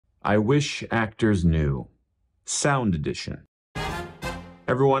I Wish Actors Knew. Sound Edition.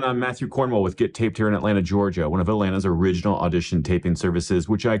 Everyone, I'm Matthew Cornwell with Get Taped here in Atlanta, Georgia, one of Atlanta's original audition taping services,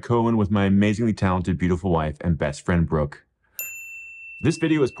 which I co-own with my amazingly talented, beautiful wife and best friend, Brooke. This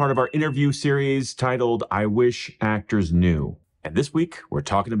video is part of our interview series titled I Wish Actors Knew. And this week, we're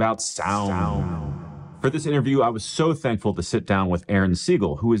talking about sound. For this interview, I was so thankful to sit down with Aaron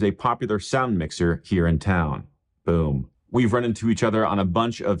Siegel, who is a popular sound mixer here in town. Boom. We've run into each other on a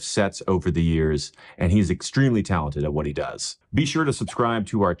bunch of sets over the years, and he's extremely talented at what he does. Be sure to subscribe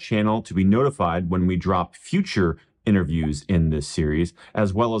to our channel to be notified when we drop future interviews in this series,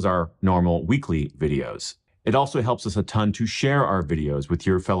 as well as our normal weekly videos. It also helps us a ton to share our videos with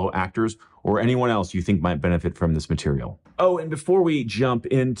your fellow actors or anyone else you think might benefit from this material. Oh, and before we jump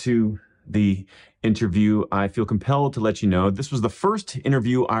into the interview, I feel compelled to let you know this was the first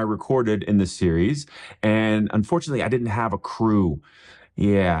interview I recorded in this series, and unfortunately I didn't have a crew.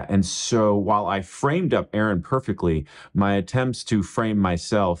 Yeah, and so while I framed up Aaron perfectly, my attempts to frame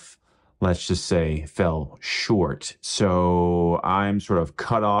myself, let's just say, fell short. So I'm sort of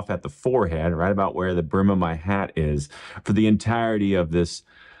cut off at the forehead, right about where the brim of my hat is, for the entirety of this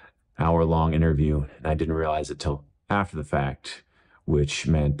hour-long interview, and I didn't realize it till after the fact, which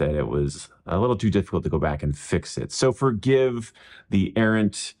meant that it was a little too difficult to go back and fix it. So forgive the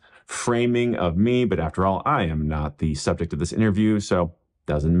errant framing of me, but after all, I am not the subject of this interview, so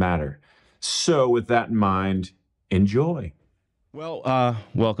doesn't matter. So with that in mind, enjoy. Well,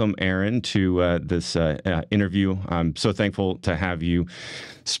 welcome, Aaron, to this interview. I'm so thankful to have you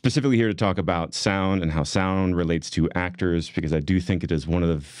specifically here to talk about sound and how sound relates to actors, because I do think it is one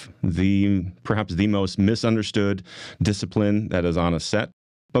of perhaps the most misunderstood discipline that is on a set.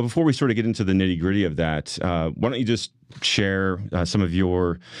 But before we sort of get into the nitty-gritty of that, why don't you just share some of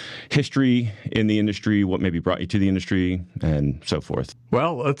your history in the industry, what maybe brought you to the industry, and so forth?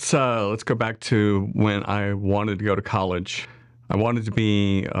 Well, let's go back to when I wanted to go to college. I wanted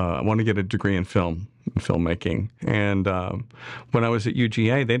to get a degree in filmmaking. And when I was at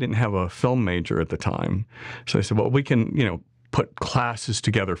UGA, they didn't have a film major at the time. So they said, well, we can, put classes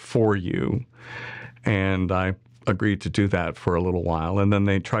together for you. And I agreed to do that for a little while. And then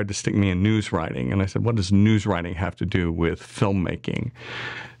they tried to stick me in news writing. And I said, what does news writing have to do with filmmaking?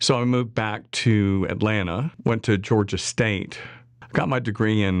 So I moved back to Atlanta, went to Georgia State, got my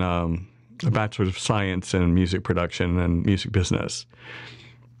degree in a Bachelor's of Science in Music Production and Music Business.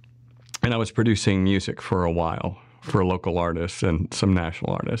 And I was producing music for a while for local artists and some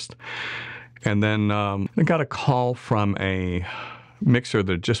national artists. And then I got a call from a mixer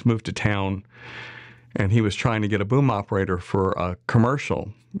that had just moved to town, and he was trying to get a boom operator for a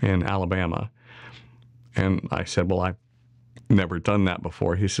commercial in Alabama. And I said, well, I've never done that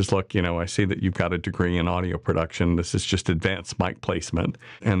before. He says, look, I see that you've got a degree in audio production. This is just advanced mic placement.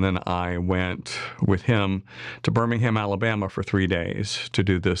 And then I went with him to Birmingham, Alabama for 3 days to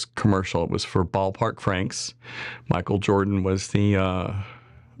do this commercial. It was for Ballpark Franks. Michael Jordan was the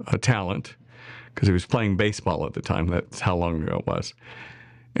a talent because he was playing baseball at the time. That's how long ago it was.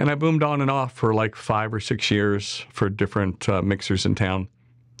 And I boomed on and off for like 5 or 6 years for different mixers in town.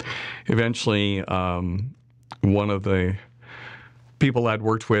 Eventually, one of the people I'd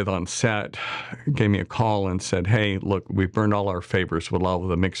worked with on set gave me a call and said, hey, look, we've burned all our favors with all of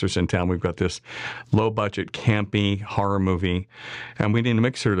the mixers in town. We've got this low-budget, campy horror movie, and we need a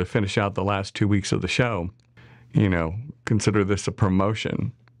mixer to finish out the last 2 weeks of the show. Consider this a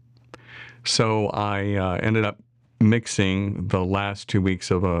promotion. So I ended up mixing the last 2 weeks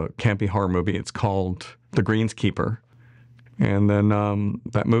of a campy horror movie. It's called The Greenskeeper. And then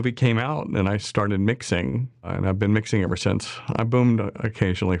that movie came out, and I started mixing, and I've been mixing ever since. I boomed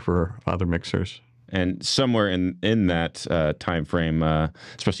occasionally for other mixers. And somewhere in that time frame,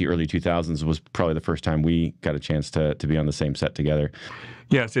 especially early 2000s, was probably the first time we got a chance to be on the same set together.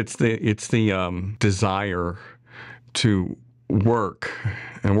 Yes, it's the desire to work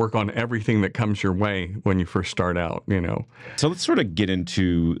on everything that comes your way when you first start out, So let's sort of get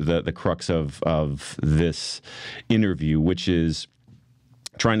into the crux of this interview, which is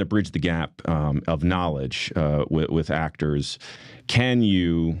trying to bridge the gap of knowledge with actors. Can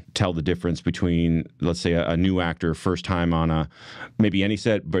you tell the difference between, let's say, a new actor first time on maybe any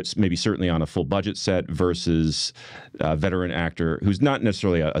set, but maybe certainly on a full budget set, versus a veteran actor who's not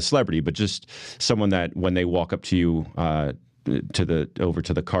necessarily a celebrity, but just someone that when they walk up to you over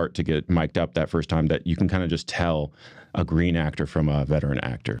to the cart to get mic'd up that first time, that you can kind of just tell a green actor from a veteran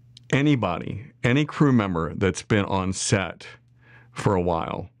actor? Anybody, any crew member that's been on set for a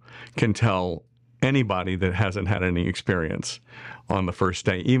while can tell anybody that hasn't had any experience on the first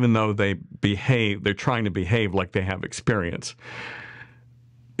day, even though they're trying to behave like they have experience.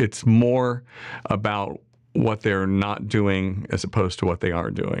 it's more about what they're not doing as opposed to what they are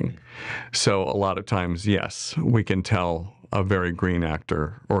doing. So a lot of times, yes, we can tell a very green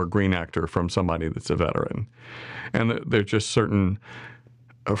actor or a green actor from somebody that's a veteran. And there's just certain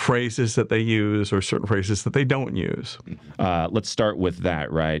phrases that they use or certain phrases that they don't use. Let's start with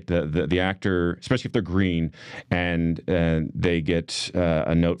that, right? The actor, especially if they're green, and they get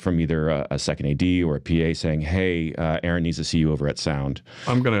a note from either a second AD or a PA saying, hey, Aaron needs to see you over at sound.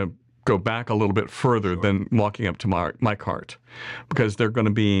 I'm going to go back a little bit further than walking up to my cart, because they're going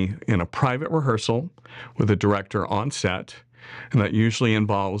to be in a private rehearsal with a director on set, and that usually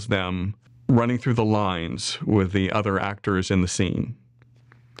involves them running through the lines with the other actors in the scene.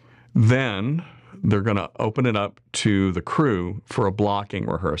 Then they're going to open it up to the crew for a blocking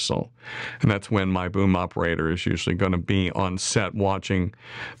rehearsal. And that's when my boom operator is usually going to be on set watching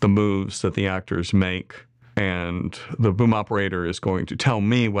the moves that the actors make. And the boom operator is going to tell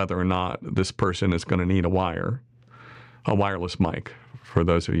me whether or not this person is going to need a wireless mic, for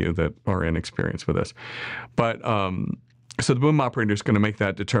those of you that are inexperienced with this. But so the boom operator is going to make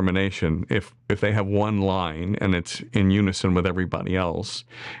that determination. If they have one line and it's in unison with everybody else,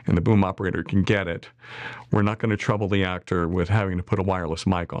 and the boom operator can get it, we're not going to trouble the actor with having to put a wireless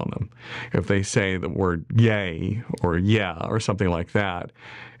mic on them. If they say the word yay or yeah or something like that,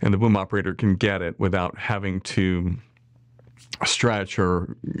 and the boom operator can get it without having to stretch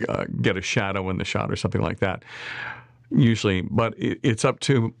or get a shadow in the shot or something like that, usually. But it's up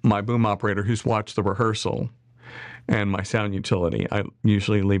to my boom operator who's watched the rehearsal and my sound utility. I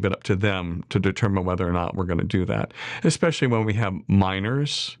usually leave it up to them to determine whether or not we're going to do that, especially when we have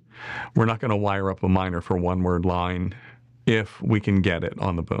minors. We're not going to wire up a minor for one-word line if we can get it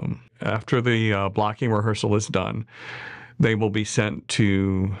on the boom. After the blocking rehearsal is done, they will be sent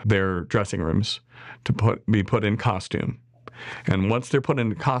to their dressing rooms to be put in costume. And once they're put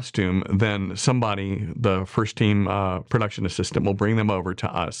in costume, then somebody, the first team production assistant, will bring them over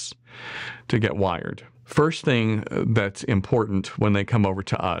to us to get wired. First thing that's important when they come over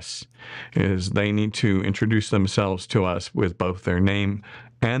to us is they need to introduce themselves to us with both their name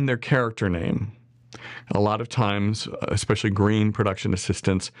and their character name. A lot of times, especially green production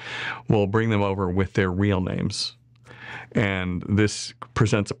assistants, will bring them over with their real names. And this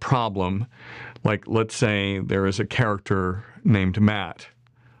presents a problem. Like, let's say there is a character named Matt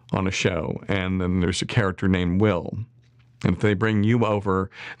on a show, and then there's a character named Will. And if they bring you over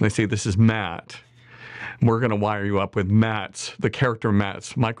and they say, this is Matt, we're going to wire you up with the character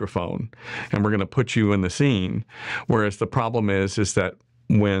Matt's microphone, and we're going to put you in the scene. Whereas the problem is that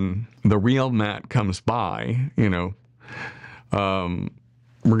when the real Matt comes by, we're going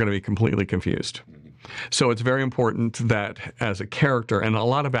to be completely confused. So it's very important that as a character, and a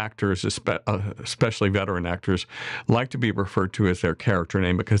lot of actors, especially veteran actors, like to be referred to as their character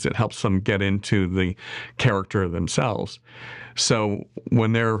name because it helps them get into the character themselves. So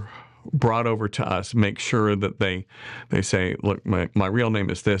when they're brought over to us, make sure that they say, look, my real name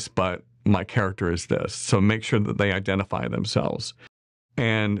is this, but my character is this. So make sure that they identify themselves.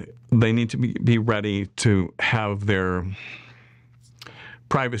 And they need to be ready to have their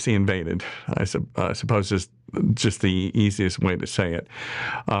privacy invaded, I suppose is just the easiest way to say it.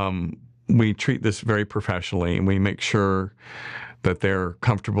 We treat this very professionally, and we make sure that they're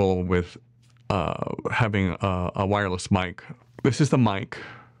comfortable with having a wireless mic. This is the mic,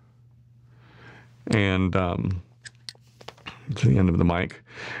 and to the end of the mic.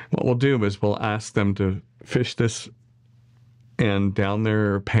 What we'll do is we'll ask them to fish this end down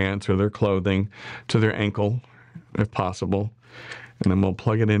their pants or their clothing to their ankle, if possible. And then we'll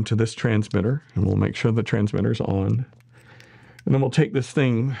plug it into this transmitter, and we'll make sure the transmitter's on. And then we'll take this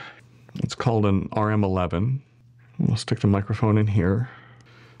thing, it's called an RM11, and we'll stick the microphone in here.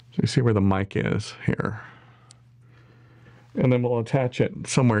 So you see where the mic is here. And then we'll attach it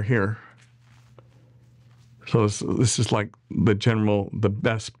somewhere here. So this is like the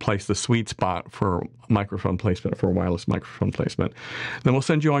best place, the sweet spot for microphone placement, for wireless microphone placement. Then we'll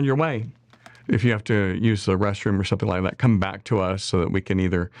send you on your way. If you have to use the restroom or something like that, come back to us so that we can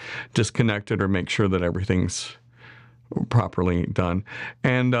either disconnect it or make sure that everything's properly done.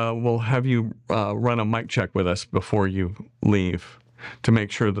 And we'll have you run a mic check with us before you leave to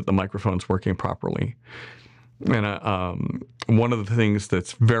make sure that the microphone's working properly. And one of the things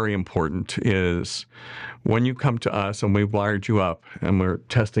that's very important is when you come to us and we've wired you up and we're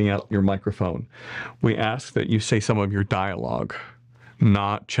testing out your microphone, we ask that you say some of your dialogue,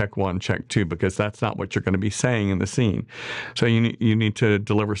 not check one, check two, because that's not what you're going to be saying in the scene. So you need to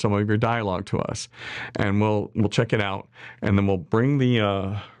deliver some of your dialogue to us, and we'll check it out, and then we'll bring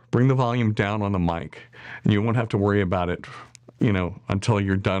the volume down on the mic, and you won't have to worry about it until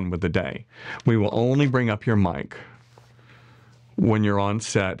you're done with the day. We will only bring up your mic when you're on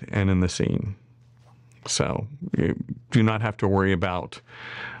set and in the scene. So you do not have to worry about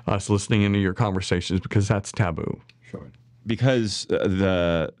us listening into your conversations because that's taboo. Sure. Because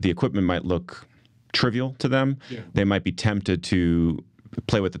the equipment might look trivial to them, they might be tempted to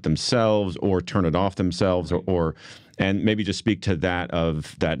play with it themselves or turn it off themselves, and maybe just speak to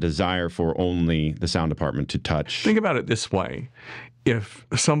that desire for only the sound department to touch. Think about it this way. If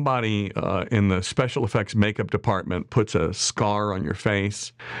somebody in the special effects makeup department puts a scar on your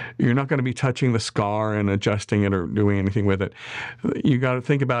face, you're not going to be touching the scar and adjusting it or doing anything with it. You got to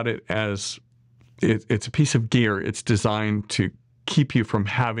think about it as it's a piece of gear. It's designed to keep you from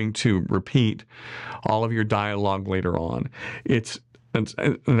having to repeat all of your dialogue later on. And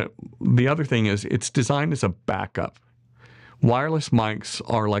the other thing is it's designed as a backup. Wireless mics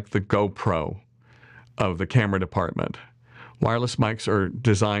are like the GoPro of the camera department. Wireless mics are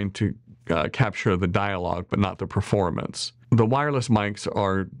designed to capture the dialogue, but not the performance. The wireless mics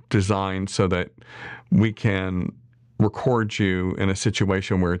are designed so that we can record you in a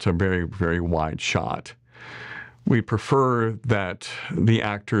situation where it's a very, very wide shot. We prefer that the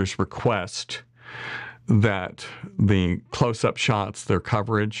actors request that the close-up shots, their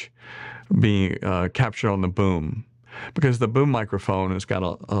coverage, be captured on the boom, because the boom microphone has got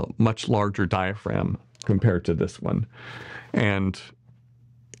a much larger diaphragm compared to this one. And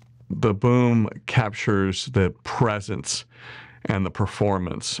the boom captures the presence and the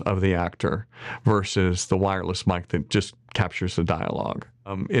performance of the actor versus the wireless mic that just captures the dialogue.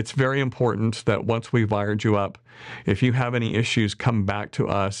 It's very important that once we've wired you up, if you have any issues, come back to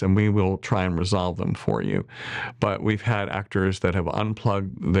us and we will try and resolve them for you. But we've had actors that have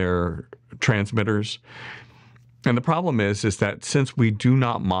unplugged their transmitters. And the problem is that since we do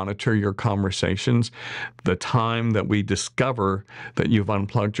not monitor your conversations, the time that we discover that you've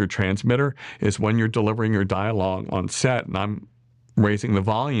unplugged your transmitter is when you're delivering your dialogue on set and I'm raising the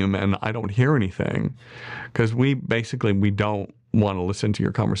volume and I don't hear anything, because we don't want to listen to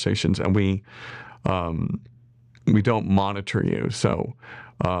your conversations and we don't monitor you. So,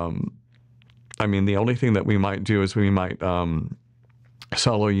 I mean, the only thing that we might do is we might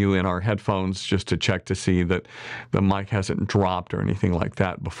solo you in our headphones just to check to see that the mic hasn't dropped or anything like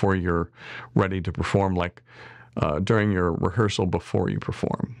that before you're ready to perform, like during your rehearsal before you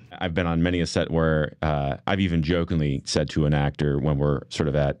perform. I've been on many a set where I've even jokingly said to an actor when we're sort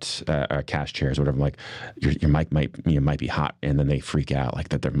of at cast chairs or whatever, I'm like, your mic might be hot, and then they freak out like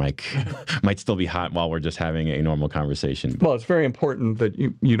that their mic might still be hot while we're just having a normal conversation. Well, it's very important that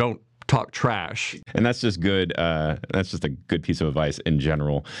you don't talk trash. And that's just good. That's just a good piece of advice in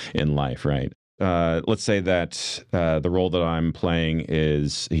general in life, right? Let's say that the role that I'm playing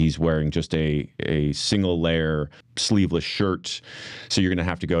is he's wearing just a single layer sleeveless shirt. So you're going to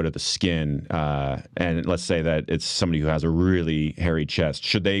have to go to the skin. And let's say that it's somebody who has a really hairy chest.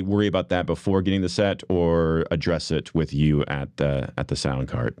 Should they worry about that before getting the set or address it with you at the sound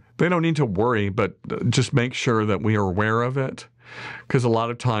card? They don't need to worry, but just make sure that we are aware of it. Because a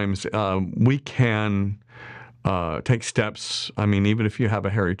lot of times we can take steps. I mean, even if you have a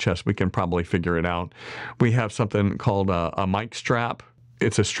hairy chest, we can probably figure it out. We have something called a mic strap.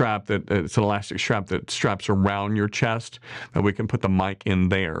 It's it's an elastic strap that straps around your chest, and we can put the mic in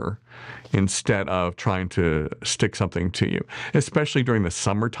there instead of trying to stick something to you. Especially during the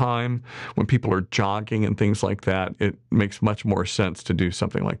summertime when people are jogging and things like that, it makes much more sense to do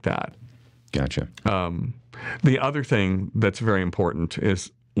something like that. Gotcha. The other thing that's very important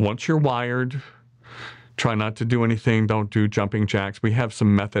is once you're wired, try not to do anything. Don't do jumping jacks. We have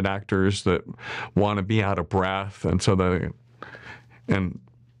some method actors that want to be out of breath, and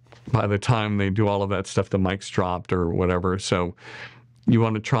by the time they do all of that stuff, the mic's dropped or whatever. So you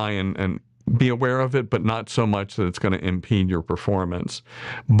want to try and be aware of it, but not so much that it's going to impede your performance.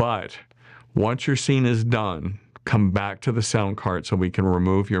 But once your scene is done, come back to the sound cart so we can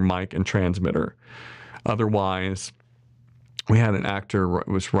remove your mic and transmitter. Otherwise, we had an actor, it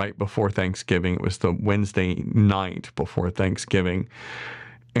was right before Thanksgiving. It was the Wednesday night before Thanksgiving.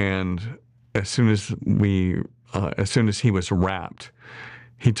 And as soon as he was wrapped,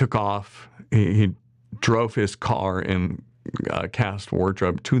 he took off. He drove his car in cast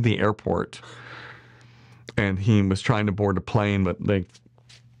wardrobe to the airport. And he was trying to board a plane, but they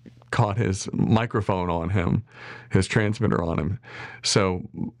caught his microphone on him, his transmitter on him. So,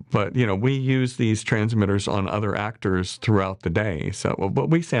 but we use these transmitters on other actors throughout the day. So, but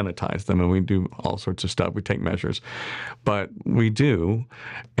we sanitize them and we do all sorts of stuff. We take measures, but we do.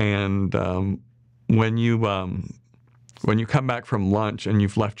 And when you come back from lunch and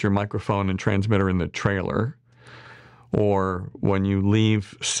you've left your microphone and transmitter in the trailer, or when you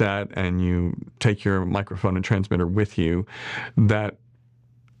leave set and you take your microphone and transmitter with you, that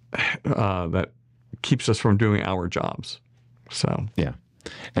that keeps us from doing our jobs. So yeah.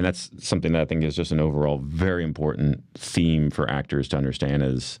 And that's something that I think is just an overall very important theme for actors to understand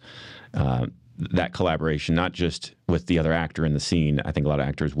is that collaboration, not just with the other actor in the scene. I think a lot of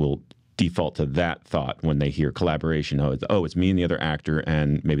actors will default to that thought when they hear collaboration. Oh, it's me and the other actor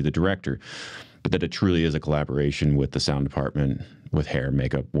and maybe the director. But that it truly is a collaboration with the sound department, with hair,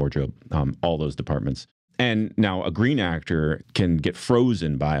 makeup, wardrobe, all those departments. And now a green actor can get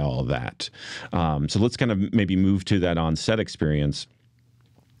frozen by all of that. So let's kind of maybe move to that on-set experience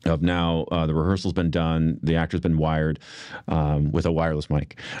of now the rehearsal's been done, the actor's been wired with a wireless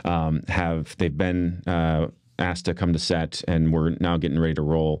mic. They've been asked to come to set, and we're now getting ready to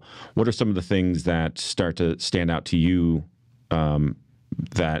roll. What are some of the things that start to stand out to you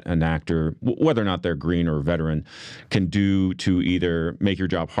that an actor, whether or not they're green or veteran, can do to either make your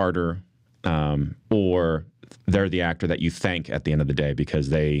job harder or they're the actor that you thank at the end of the day because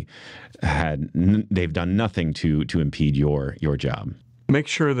they've done nothing to impede your job? Make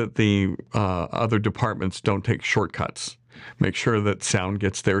sure that the other departments don't take shortcuts. Make sure that sound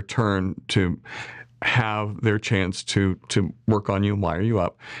gets their turn to have their chance to work on you and wire you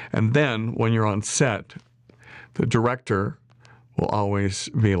up. And then when you're on set, the director will always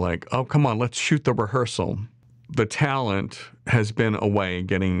be like, oh, come on, let's shoot the rehearsal. The talent has been away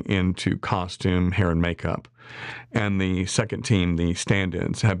getting into costume, hair, and makeup. And the second team, the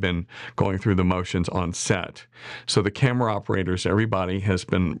stand-ins, have been going through the motions on set. So the camera operators, everybody has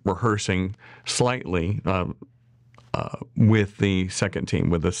been rehearsing slightly with the second team,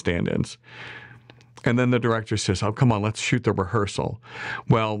 with the stand-ins. And then the director says, oh, come on, let's shoot the rehearsal.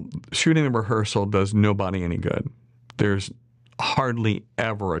 Well, shooting the rehearsal does nobody any good. There's hardly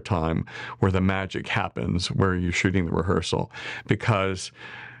ever a time where the magic happens where you're shooting the rehearsal because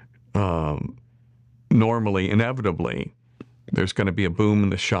normally, inevitably, there's going to be a boom in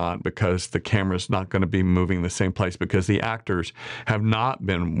the shot because the camera's not going to be moving in the same place because the actors have not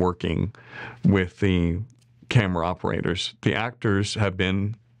been working with the camera operators. The actors have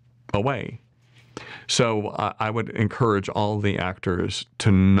been away. So I would encourage all the actors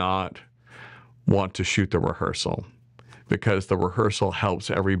to not want to shoot the rehearsal because the rehearsal helps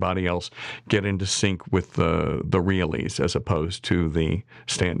everybody else get into sync with the realies as opposed to the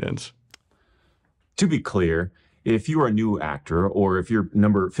stand-ins. To be clear, if you are a new actor or if you're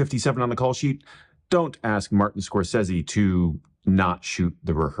number 57 on the call sheet, don't ask Martin Scorsese to not shoot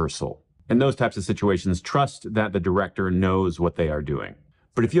the rehearsal. In those types of situations, trust that the director knows what they are doing.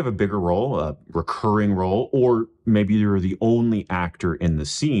 But if you have a bigger role, a recurring role, or maybe you're the only actor in the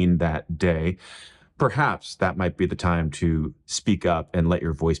scene that day, perhaps that might be the time to speak up and let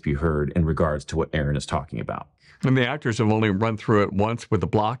your voice be heard in regards to what Aaron is talking about. And the actors have only run through it once with the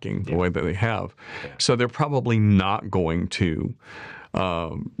blocking the way that they have. Yeah. So they're probably not going to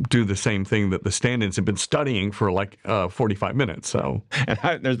do the same thing that the stand-ins have been studying for like 45 minutes. So,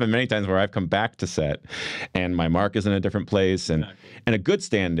 and there's been many times where I've come back to set and my mark is in a different place, and a good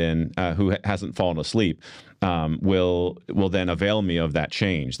stand-in who hasn't fallen asleep will then avail me of that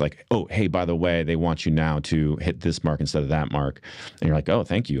change. Like, oh, hey, by the way, they want you now to hit this mark instead of that mark, and you're like, oh,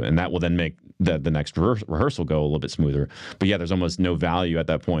 thank you, and that will then make the next rehearsal go a little bit smoother. But yeah, there's almost no value at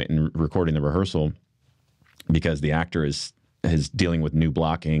that point in recording the rehearsal because the actor is dealing with new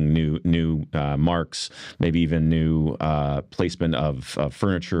blocking, new marks, maybe even new placement of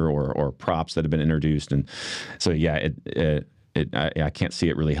furniture or props that have been introduced. And so, yeah, I can't see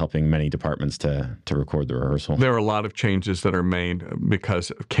it really helping many departments to record the rehearsal. There are a lot of changes that are made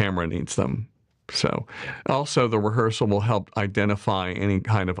because camera needs them. So also the rehearsal will help identify any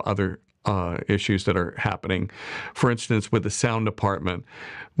kind of other issues that are happening. For instance, with the sound department,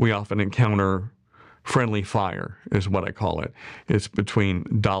 we often encounter friendly fire is what I call it. It's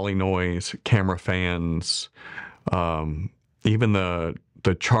between dolly noise, camera fans, even the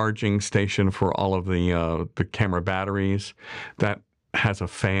charging station for all of the camera batteries that has a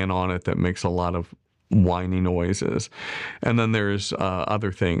fan on it that makes a lot of whiny noises. And then there's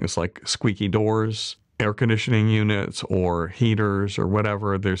other things like squeaky doors, air conditioning units, or heaters, or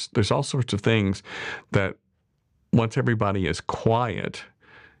whatever. There's all sorts of things that once everybody is quiet,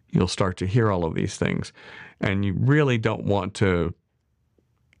 you'll start to hear all of these things. And you really don't want to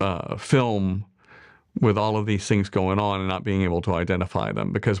film with all of these things going on and not being able to identify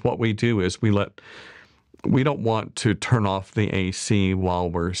them. Because what we do is we don't want to turn off the AC while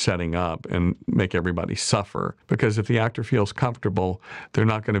we're setting up and make everybody suffer. Because if the actor feels comfortable, they're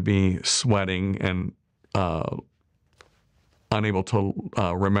not going to be sweating and unable to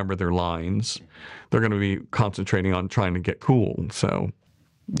remember their lines. They're going to be concentrating on trying to get cool. So,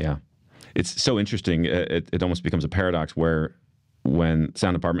 yeah, it's so interesting. It almost becomes a paradox where when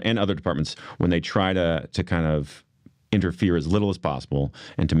sound department and other departments, when they try to kind of interfere as little as possible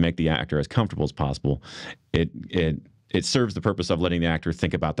and to make the actor as comfortable as possible, it serves the purpose of letting the actor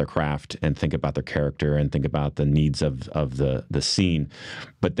think about their craft and think about their character and think about the needs of the scene.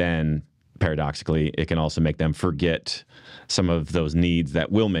 But then paradoxically, it can also make them forget some of those needs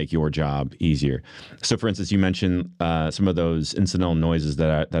that will make your job easier. So, for instance, you mentioned some of those incidental noises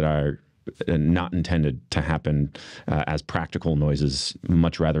that are not intended to happen as practical noises.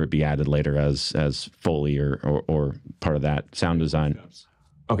 Much rather it be added later as Foley or part of that sound design.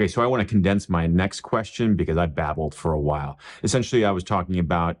 Okay, so I want to condense my next question because I babbled for a while. Essentially, I was talking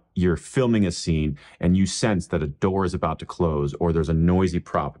about you're filming a scene and you sense that a door is about to close or there's a noisy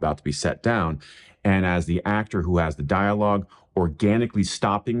prop about to be set down. And as the actor who has the dialogue, organically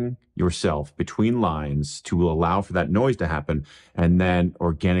stopping yourself between lines to allow for that noise to happen and then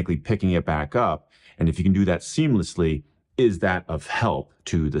organically picking it back up. And if you can do that seamlessly, is that of help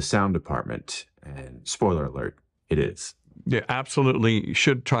to the sound department? And spoiler alert, it is. Yeah, absolutely. You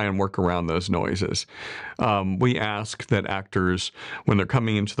should try and work around those noises. We ask that actors, when they're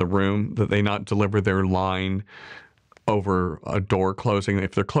coming into the room, that they not deliver their line over a door closing.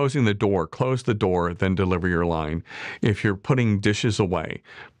 If they're closing the door, close the door, then deliver your line. If you're putting dishes away,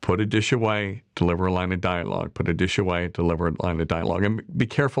 put a dish away, deliver a line of dialogue. Put a dish away, deliver a line of dialogue. And be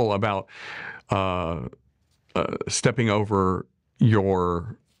careful about stepping over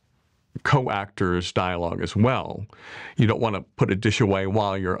your co-actors' dialogue as well. You don't want to put a dish away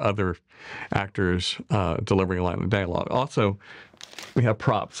while your other actors delivering a line of dialogue. Also, we have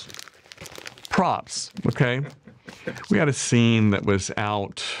props. Props, okay? We had a scene that was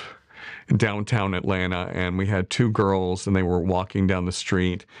out in downtown Atlanta, and we had two girls, and they were walking down the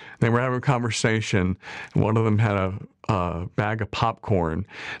street. They were having a conversation, and one of them had a bag of popcorn.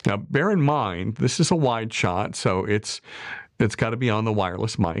 Now, bear in mind, this is a wide shot, so it's got to be on the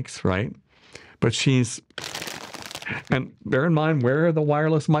wireless mics, right? But and bear in mind where the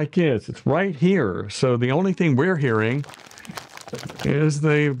wireless mic is. It's right here. So the only thing we're hearing is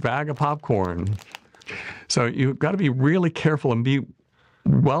the bag of popcorn. So you've got to be really careful and be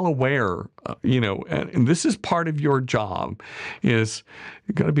well aware, and this is part of your job, is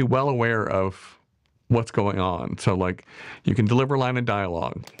you've got to be well aware of what's going on. So like you can deliver a line of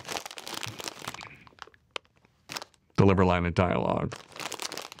dialogue. Deliver a line of dialogue.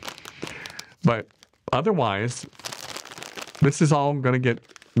 But otherwise, this is all going to get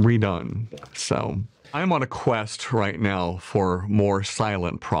redone. So I'm on a quest right now for more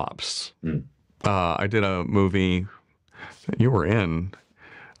silent props. I did a movie that you were in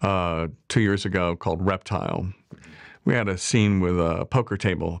 2 years ago called Reptile. We had a scene with a poker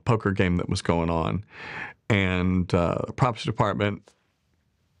table, poker game that was going on. And the props department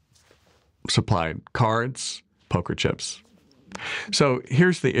supplied cards, poker chips. So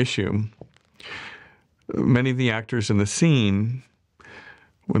here's the issue. Many of the actors in the scene,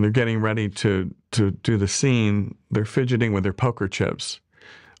 when they're getting ready to do the scene, they're fidgeting with their poker chips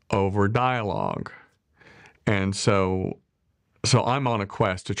over dialogue. And so I'm on a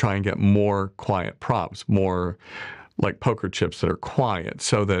quest to try and get more quiet props, more like poker chips that are quiet,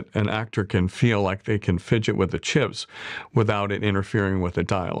 so that an actor can feel like they can fidget with the chips without it interfering with the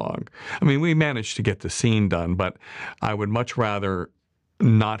dialogue. I mean, we managed to get the scene done, but I would much rather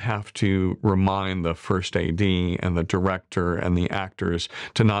not have to remind the first AD and the director and the actors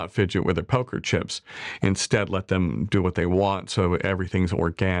to not fidget with their poker chips. Instead, let them do what they want so everything's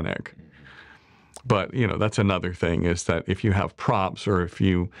organic. But, that's another thing, is that if you have props or if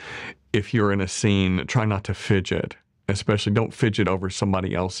you're in a scene, try not to fidget. Especially don't fidget over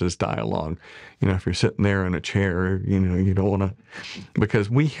somebody else's dialogue. If you're sitting there in a chair, you don't want to, because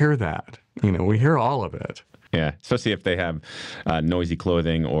we hear that. We hear all of it. Yeah, especially if they have noisy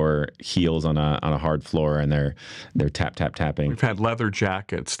clothing or heels on a hard floor and they're tapping. We've had leather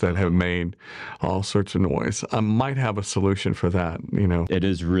jackets that have made all sorts of noise. I might have a solution for that. It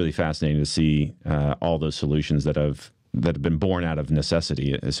is really fascinating to see all those solutions that have been born out of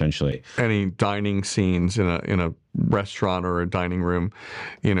necessity, essentially. Any dining scenes in a restaurant or a dining room,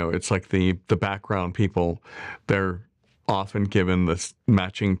 it's like the background people, they're often given the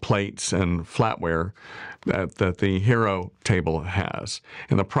matching plates and flatware that the hero table has.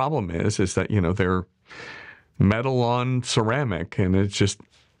 And the problem is that, they're metal on ceramic, and it's just,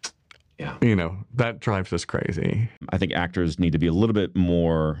 that drives us crazy. I think actors need to be a little bit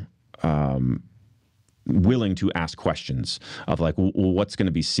more willing to ask questions of like, well, what's going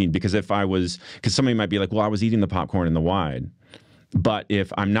to be seen? Because because somebody might be like, well, I was eating the popcorn in the wide. But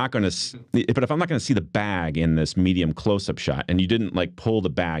if I'm not going to see the bag in this medium close-up shot, and you didn't like pull the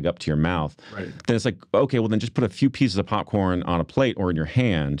bag up to your mouth, then it's like, okay, well then just put a few pieces of popcorn on a plate or in your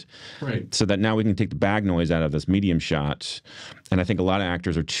hand, so that now we can take the bag noise out of this medium shot. And I think a lot of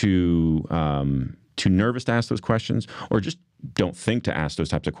actors are too nervous to ask those questions, or just don't think to ask those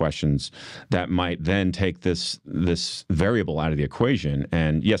types of questions that might then take this variable out of the equation.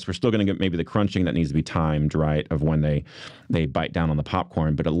 And yes, we're still going to get maybe the crunching that needs to be timed, right, of when they bite down on the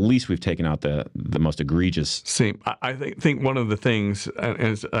popcorn, but at least we've taken out the most egregious. See, I think one of the things,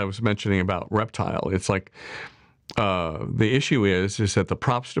 as I was mentioning about Reptile, it's like the issue is that the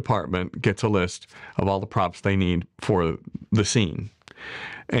props department gets a list of all the props they need for the scene,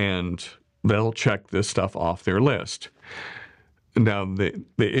 and they'll check this stuff off their list. Now, the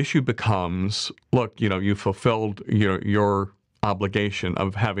issue becomes, look, you fulfilled your obligation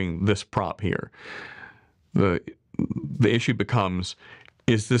of having this prop here. The issue becomes,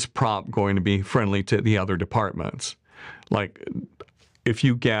 is this prop going to be friendly to the other departments? Like, if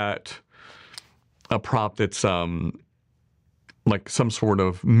you get a prop that's like some sort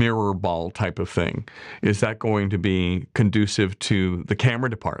of mirror ball type of thing, is that going to be conducive to the camera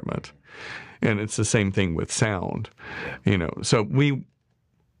department? And it's the same thing with sound, So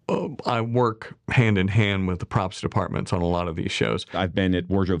I work hand in hand with the props departments on a lot of these shows. I've been at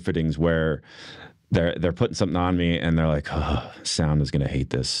wardrobe fittings where they're putting something on me and they're like, oh, sound is going to hate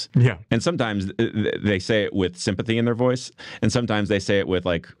this. Yeah. And sometimes they say it with sympathy in their voice, and sometimes they say it with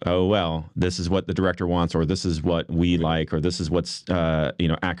like, oh, well, this is what the director wants, or this is what we like, or this is what's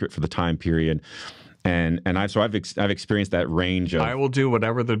accurate for the time period. And I've experienced that range of. I will do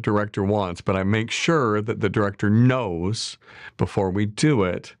whatever the director wants, but I make sure that the director knows before we do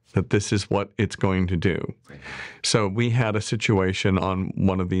it that this is what it's going to do. So we had a situation on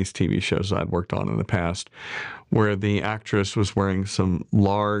one of these TV shows I'd worked on in the past where the actress was wearing some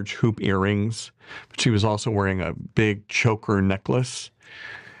large hoop earrings, but she was also wearing a big choker necklace.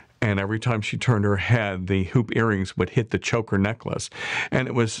 And every time she turned her head, the hoop earrings would hit the choker necklace. And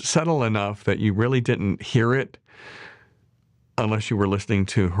it was subtle enough that you really didn't hear it unless you were listening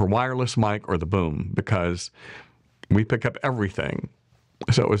to her wireless mic or the boom, because we pick up everything.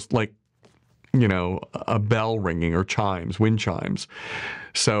 So it was like, a bell ringing or chimes, wind chimes.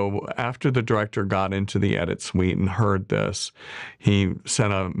 So after the director got into the edit suite and heard this, he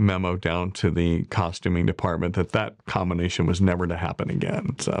sent a memo down to the costuming department that combination was never to happen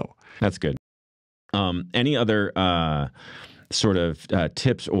again. So that's good. Any other sort of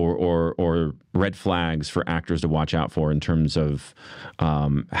tips or red flags for actors to watch out for in terms of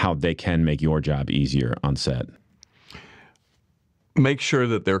how they can make your job easier on set? Make sure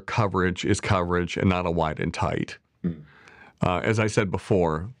that their coverage is coverage and not a wide and tight. As I said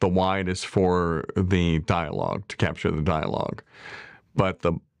before, the wide is for the dialogue, to capture the dialogue. But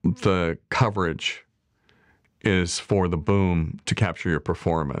the coverage is for the boom to capture your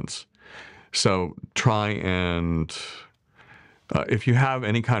performance. So try and, if you have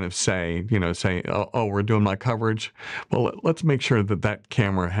any kind of say, oh, we're doing my coverage, well, let's make sure that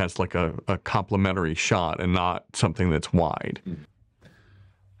camera has like a complementary shot and not something that's wide.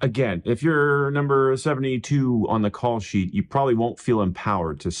 Again, if you're number 72 on the call sheet, you probably won't feel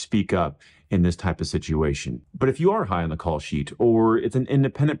empowered to speak up in this type of situation. But if you are high on the call sheet, or it's an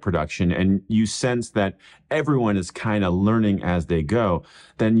independent production and you sense that everyone is kind of learning as they go,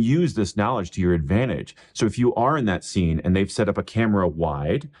 then use this knowledge to your advantage. So if you are in that scene and they've set up a camera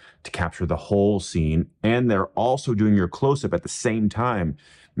wide to capture the whole scene, and they're also doing your close-up at the same time,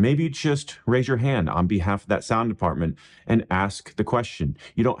 maybe just raise your hand on behalf of that sound department and ask the question.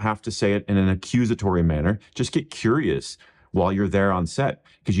 You don't have to say it in an accusatory manner. Just get curious while you're there on set,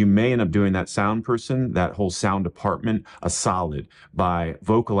 because you may end up doing that sound person, that whole sound department, a solid by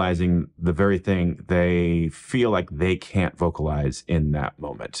vocalizing the very thing they feel like they can't vocalize in that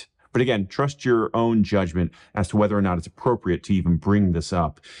moment. But again, trust your own judgment as to whether or not it's appropriate to even bring this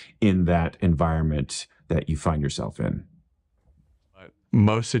up in that environment that you find yourself in.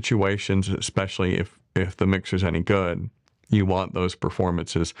 Most situations, especially if the mixer's any good, you want those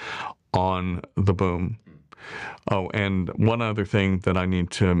performances on the boom. Oh, and one other thing that I need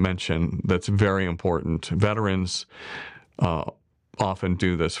to mention that's very important. Veterans often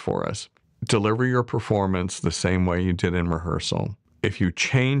do this for us. Deliver your performance the same way you did in rehearsal. If you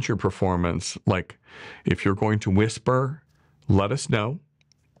change your performance, like if you're going to whisper, let us know.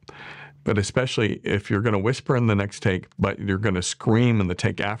 But especially if you're going to whisper in the next take, but you're going to scream in the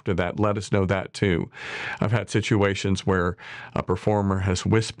take after that, let us know that too. I've had situations where a performer has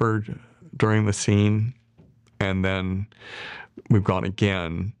whispered during the scene, and then we've gone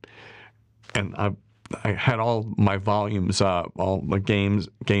again, and I've I had all my volumes up, all the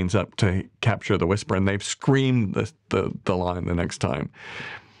gains up to capture the whisper, and they've screamed the line the next time.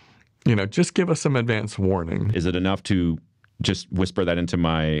 Just give us some advance warning. Is it enough to just whisper that into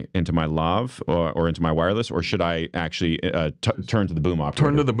my lav or into my wireless, or should I actually turn to the boom operator?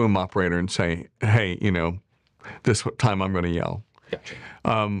 Turn to the boom operator and say, hey, this time I'm going to yell.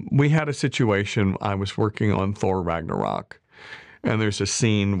 Gotcha. We had a situation, I was working on Thor Ragnarok, and there's a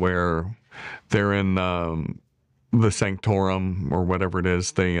scene where they're in the Sanctorum, or whatever it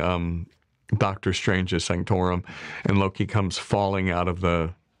is, the Doctor Strange's Sanctorum, and Loki comes falling out of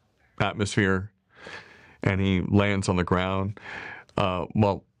the atmosphere, and he lands on the ground.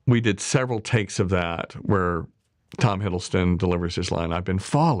 Well, we did several takes of that where Tom Hiddleston delivers his line, "I've been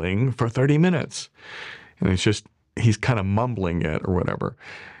falling for 30 minutes." And he's kind of mumbling it or whatever.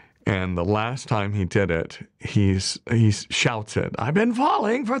 And the last time he did it, he shouts it, "I've been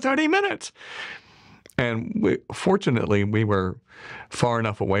falling for 30 minutes." And fortunately, we were far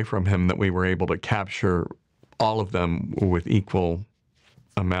enough away from him that we were able to capture all of them with equal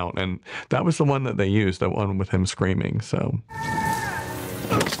amount. And that was the one that they used, the one with him screaming. So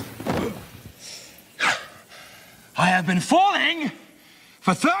I have been falling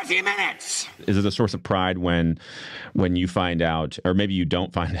for 30 minutes. Is it a source of pride when you find out, or maybe you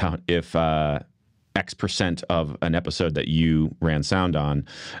don't find out, if X% of an episode that you ran sound on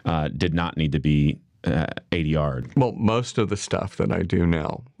did not need to be ADR'd? Well, most of the stuff that I do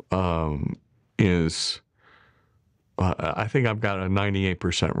now is, I think I've got a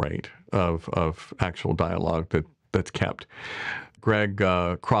 98% rate of actual dialogue that's kept. Greg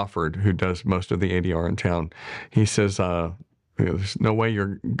Crawford, who does most of the ADR in town, he says, "There's no way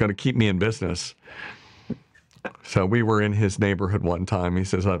you're going to keep me in business." So we were in his neighborhood one time. He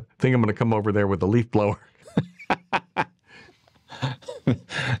says, "I think I'm going to come over there with a leaf blower."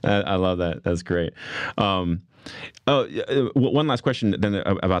 I love that. That's great. One last question then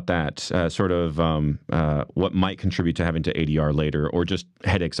about that, sort of what might contribute to having to ADR later, or just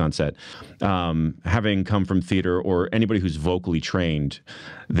headaches on set. Having come from theater, or anybody who's vocally trained,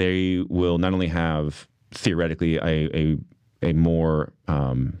 they will not only have theoretically a more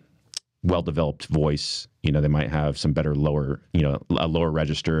well-developed voice. They might have some better lower, a lower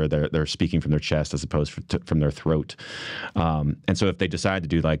register. They're speaking from their chest as opposed from their throat. And so if they decide to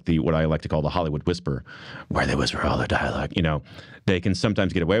do like what I like to call the Hollywood whisper, where they whisper all their dialogue, they can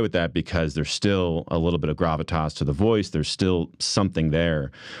sometimes get away with that because there's still a little bit of gravitas to the voice. There's still something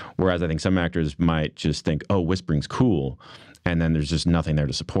there. Whereas I think some actors might just think, oh, whispering's cool, and then there's just nothing there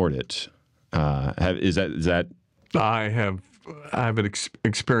to support it. Is that? I have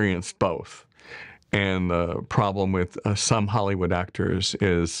experienced both. And the problem with some Hollywood actors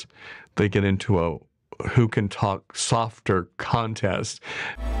is they get into a who can talk softer contest.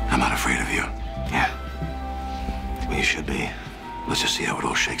 I'm not afraid of you. Yeah. Well, you should be. Let's just see how it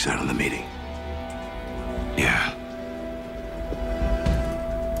all shakes out in the meeting. Yeah.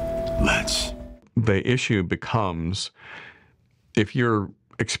 Let's. The issue becomes, if you're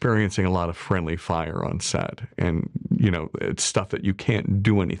experiencing a lot of friendly fire on set, and it's stuff that you can't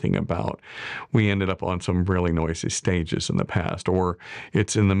do anything about. We ended up on some really noisy stages in the past, or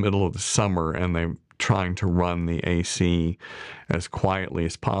it's in the middle of the summer and they're trying to run the AC as quietly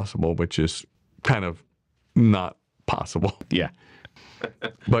as possible, which is kind of not possible. Yeah.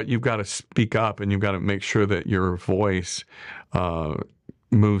 But you've got to speak up, and you've got to make sure that your voice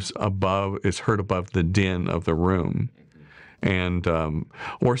moves above, is heard above the din of the room. And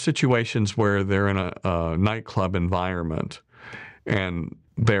or situations where they're in a nightclub environment and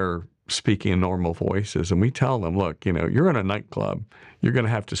they're speaking in normal voices, and we tell them, look, you're in a nightclub, you're going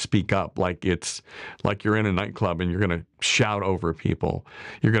to have to speak up like you're in a nightclub, and you're going to shout over people.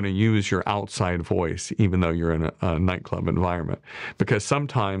 You're going to use your outside voice even though you're in a nightclub environment, because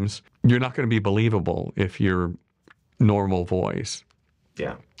sometimes you're not going to be believable if you're normal voice.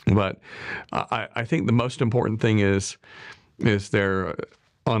 Yeah. But I think the most important thing is there,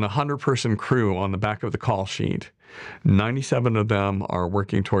 on a 100-person crew on the back of the call sheet, 97 of them are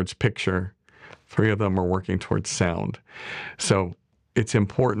working towards picture, 3 of them are working towards sound. So it's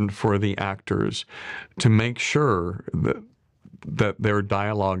important for the actors to make sure that their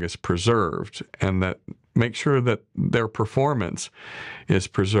dialogue is preserved, and that make sure that their performance is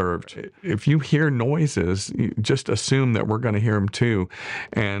preserved. If you hear noises, you just assume that we're going to hear them too,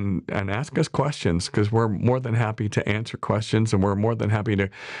 and ask us questions, because we're more than happy to answer questions, and we're more than happy to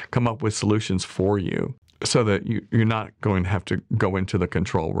come up with solutions for you, so that you're not going to have to go into the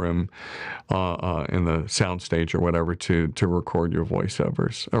control room in the sound stage or whatever to record your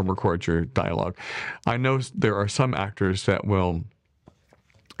voiceovers or record your dialogue. I know there are some actors that will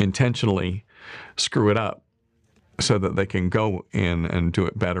intentionally screw it up so that they can go in and do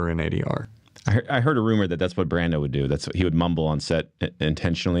it better in ADR. I heard a rumor that that's what Brando would do. That's what he would mumble on set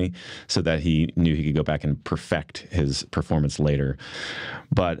intentionally so that he knew he could go back and perfect his performance later.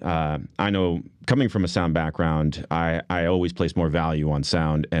 But I know, coming from a sound background, I always place more value on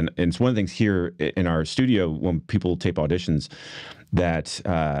sound. And it's one of the things here in our studio when people tape auditions that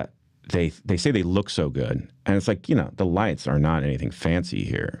they say they look so good. And it's like, the lights are not anything fancy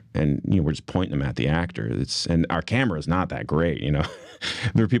here. And, we're just pointing them at the actor. And our camera is not that great,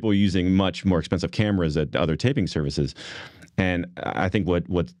 There are people using much more expensive cameras at other taping services. And I think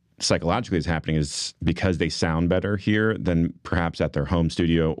what psychologically is happening is because they sound better here than perhaps at their home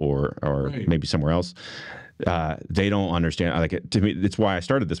studio or right. Maybe somewhere else, they don't understand. To me, it's why I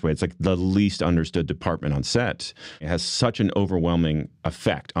started this way. It's like the least understood department on set. It has such an overwhelming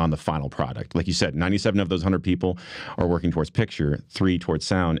effect on the final product. Like you said, 97 of those 100 people are working towards picture, 3 towards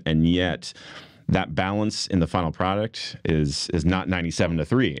sound, and yet that balance in the final product is not 97 to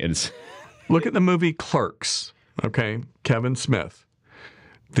 3. It's Look at the movie Clerks, okay? Kevin Smith.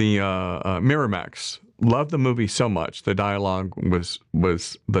 The Miramax loved the movie so much. The dialogue was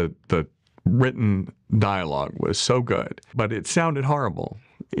the written dialogue was so good, but it sounded horrible.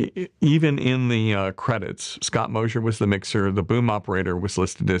 Even in the credits, Scott Mosier was the mixer. The boom operator was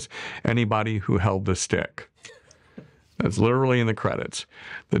listed as anybody who held the stick. That's literally in the credits.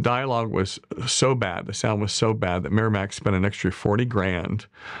 The dialogue was so bad, the sound was so bad that Miramax spent an extra $40,000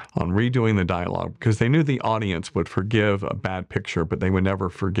 on redoing the dialogue because they knew the audience would forgive a bad picture, but they would never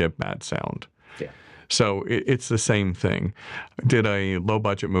forgive bad sound. Yeah. So it's the same thing. I did a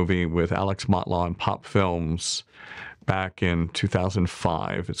low-budget movie with Alex Motlaw and Pop Films back in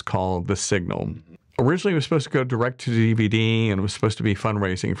 2005. It's called The Signal. Originally, it was supposed to go direct to DVD, and it was supposed to be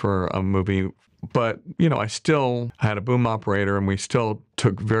fundraising for a movie. But, I still had a boom operator, and we still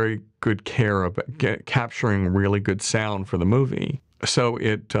took very good care of capturing really good sound for the movie. So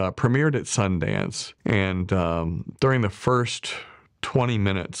it premiered at Sundance, and during the first 20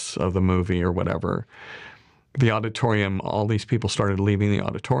 minutes of the movie or whatever, the auditorium, all these people started leaving the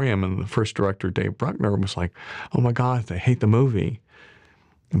auditorium, and the first director, Dave Bruckner, was like, "Oh my God, they hate the movie."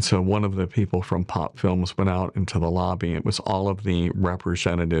 And so one of the people from Pop Films went out into the lobby. It was all of the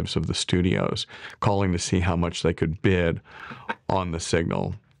representatives of the studios calling to see how much they could bid on The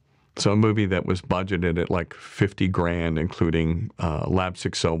Signal. So a movie that was budgeted at like $50,000, including Lab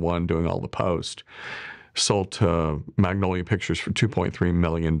 601 doing all the post, sold to Magnolia Pictures for $2.3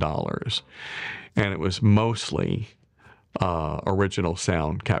 million. And it was mostly original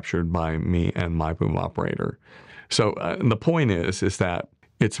sound captured by me and my boom operator. So and the point is that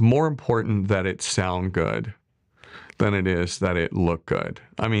it's more important that it sound good than it is that it look good.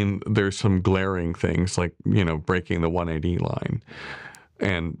 I mean, there's some glaring things like, breaking the 180 line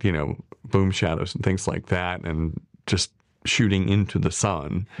and, boom shadows and things like that, and just shooting into the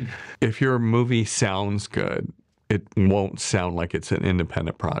sun. If your movie sounds good, it won't sound like it's an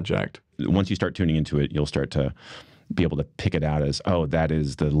independent project. Once you start tuning into it, you'll start to be able to pick it out as, oh, that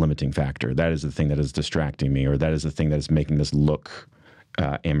is the limiting factor. That is the thing that is distracting me, or that is the thing that is making this look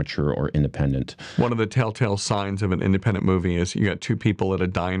amateur or independent. One of the telltale signs of an independent movie is you got 2 people at a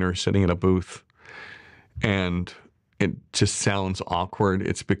diner sitting in a booth, and it just sounds awkward.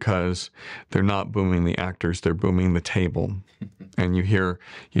 It's because they're not booming the actors, they're booming the table. And you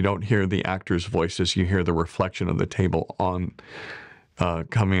don't hear the actors' voices, you hear the reflection of the table on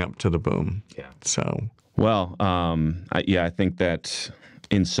coming up to the boom. Yeah. So. Well, I think that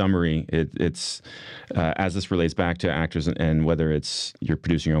in summary, it's as this relates back to actors and whether it's you're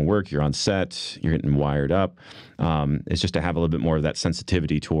producing your own work, you're on set, you're getting wired up, it's just to have a little bit more of that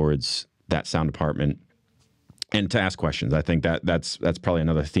sensitivity towards that sound department and to ask questions. I think that's probably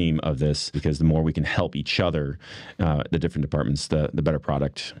another theme of this, because the more we can help each other, the different departments, the better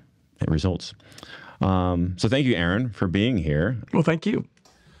product it results. So thank you, Aaron, for being here. Well, thank you.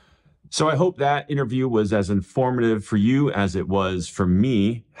 So I hope that interview was as informative for you as it was for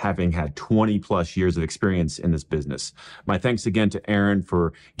me, having had 20 plus years of experience in this business. My thanks again to Aaron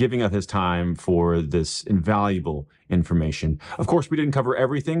for giving up his time for this invaluable information. Of course, we didn't cover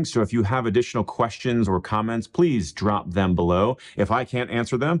everything, so if you have additional questions or comments, please drop them below. If I can't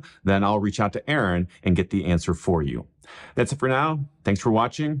answer them, then I'll reach out to Aaron and get the answer for you. That's it for now. Thanks for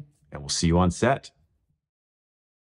watching, and we'll see you on set.